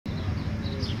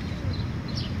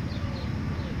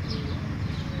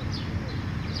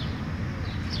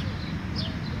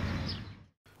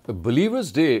A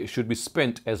believer's day should be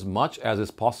spent as much as is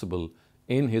possible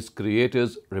in his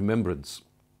Creator's remembrance.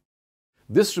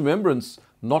 This remembrance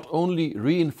not only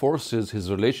reinforces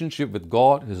his relationship with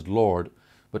God, his Lord,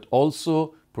 but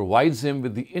also provides him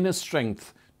with the inner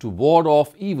strength to ward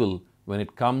off evil when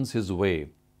it comes his way.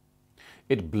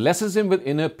 It blesses him with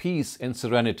inner peace and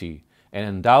serenity and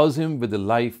endows him with a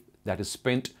life that is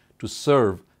spent to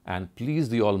serve and please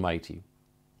the Almighty.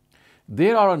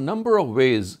 There are a number of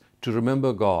ways to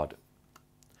remember God.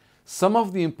 Some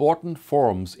of the important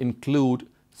forms include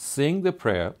saying the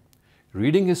prayer,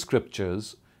 reading his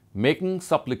scriptures, making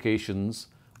supplications,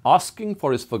 asking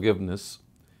for his forgiveness,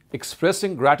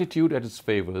 expressing gratitude at his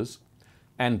favors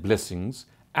and blessings,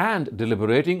 and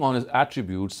deliberating on his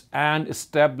attributes and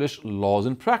establish laws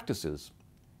and practices.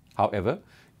 However,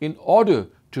 in order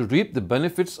to reap the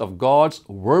benefits of God's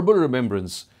verbal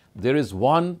remembrance, there is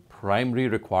one primary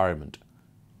requirement.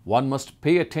 One must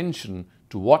pay attention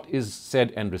to what is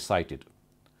said and recited.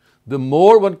 The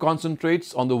more one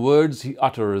concentrates on the words he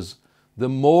utters, the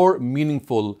more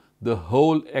meaningful the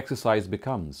whole exercise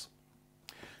becomes.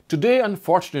 Today,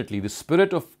 unfortunately, the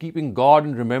spirit of keeping God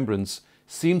in remembrance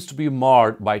seems to be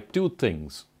marred by two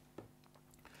things.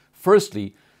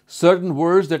 Firstly, certain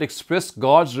words that express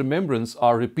God's remembrance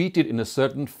are repeated in a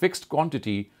certain fixed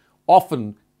quantity,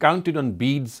 often counted on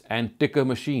beads and ticker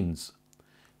machines.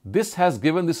 This has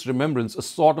given this remembrance a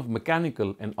sort of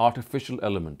mechanical and artificial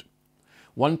element.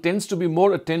 One tends to be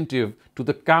more attentive to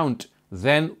the count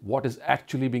than what is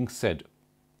actually being said.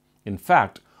 In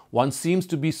fact, one seems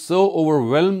to be so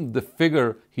overwhelmed with the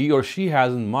figure he or she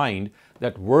has in mind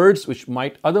that words which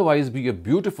might otherwise be a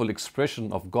beautiful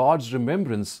expression of God's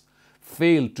remembrance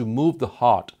fail to move the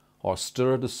heart or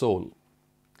stir the soul.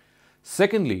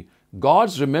 Secondly,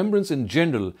 God's remembrance in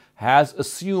general has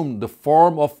assumed the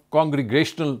form of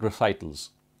congregational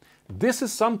recitals. This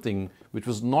is something which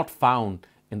was not found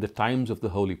in the times of the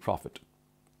Holy Prophet.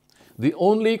 The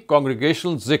only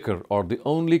congregational zikr, or the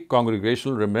only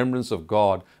congregational remembrance of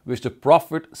God which the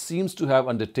Prophet seems to have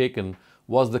undertaken,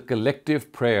 was the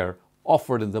collective prayer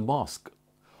offered in the mosque.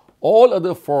 All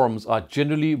other forms are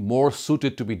generally more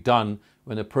suited to be done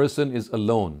when a person is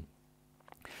alone.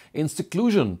 In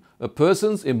seclusion, a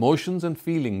person's emotions and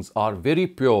feelings are very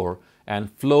pure and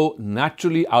flow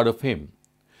naturally out of him.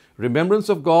 Remembrance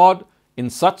of God in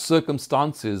such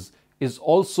circumstances is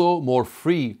also more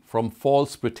free from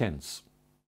false pretense.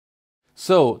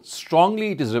 So,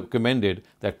 strongly it is recommended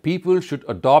that people should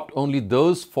adopt only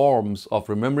those forms of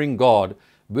remembering God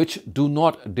which do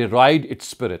not deride its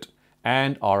spirit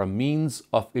and are a means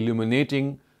of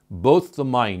illuminating both the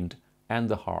mind and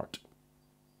the heart.